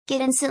Get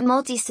instant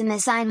multi-sim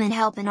assignment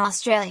help in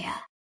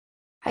Australia.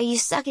 Are you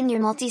stuck in your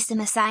multi-sim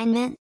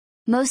assignment?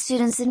 Most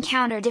students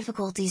encounter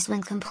difficulties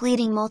when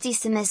completing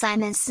multi-sim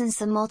assignments since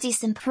the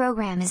multi-sim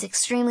program is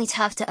extremely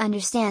tough to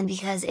understand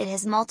because it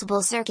has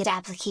multiple circuit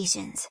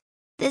applications.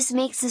 This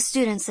makes the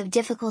students have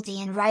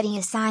difficulty in writing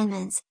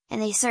assignments, and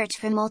they search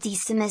for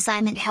multi-sim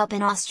assignment help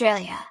in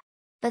Australia.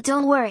 But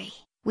don't worry,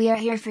 we are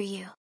here for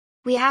you!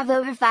 We have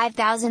over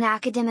 5,000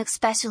 academic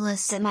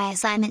specialists at My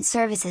Assignment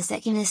Services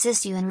that can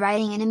assist you in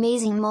writing an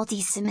amazing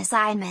multi-sim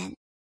assignment.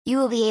 You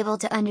will be able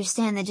to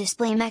understand the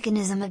display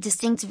mechanism of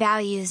distinct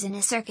values in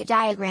a circuit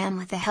diagram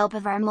with the help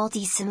of our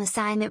multi-sim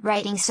assignment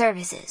writing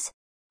services.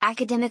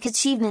 Academic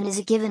achievement is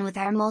a given with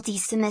our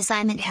multi-sim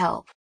assignment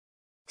help.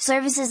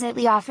 Services that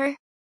we offer: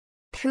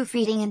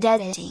 proofreading and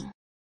editing,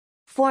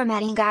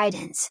 formatting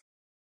guidance,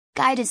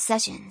 guided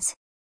sessions,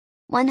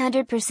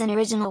 100%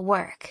 original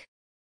work,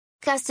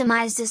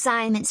 customized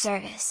assignment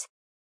service,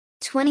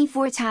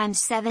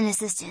 24/7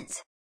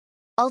 assistance,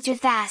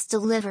 ultra-fast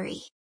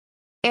delivery,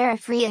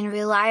 error-free and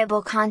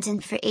reliable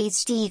content for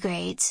HD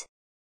grades,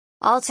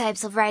 all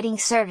types of writing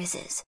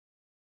services,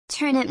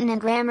 Turnitin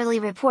and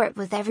Grammarly report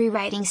with every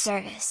writing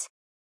service.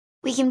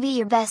 We can be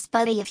your best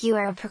buddy if you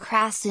are a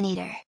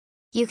procrastinator.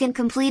 You can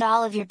complete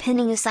all of your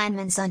pending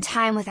assignments on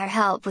time with our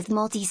help with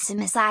multi-sim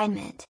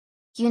assignment.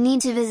 You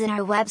need to visit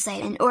our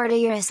website and order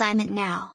your assignment now.